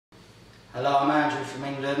Hello, I'm Andrew from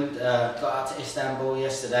England. Got out to Istanbul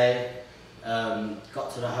yesterday.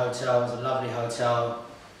 Got to the hotel. It was a lovely hotel.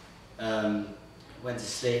 Went to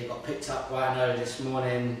sleep. Got picked up bright and early this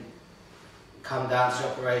morning. Come down to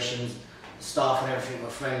operations. The staff and everything were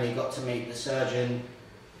friendly. Got to meet the surgeon.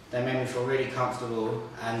 They made me feel really comfortable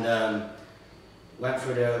and went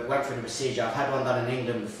through the procedure. I've had one done in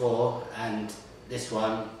England before, and this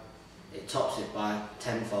one, it tops it by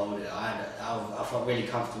tenfold. I felt really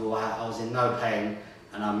comfortable. I was in no pain,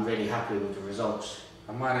 and I'm really happy with the results.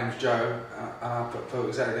 And my name's Joe, and I felt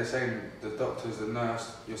exactly the same. The doctors, the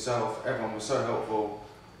nurse, yourself, everyone was so helpful.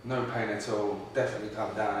 No pain at all. Definitely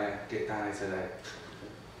come down here, get down here today.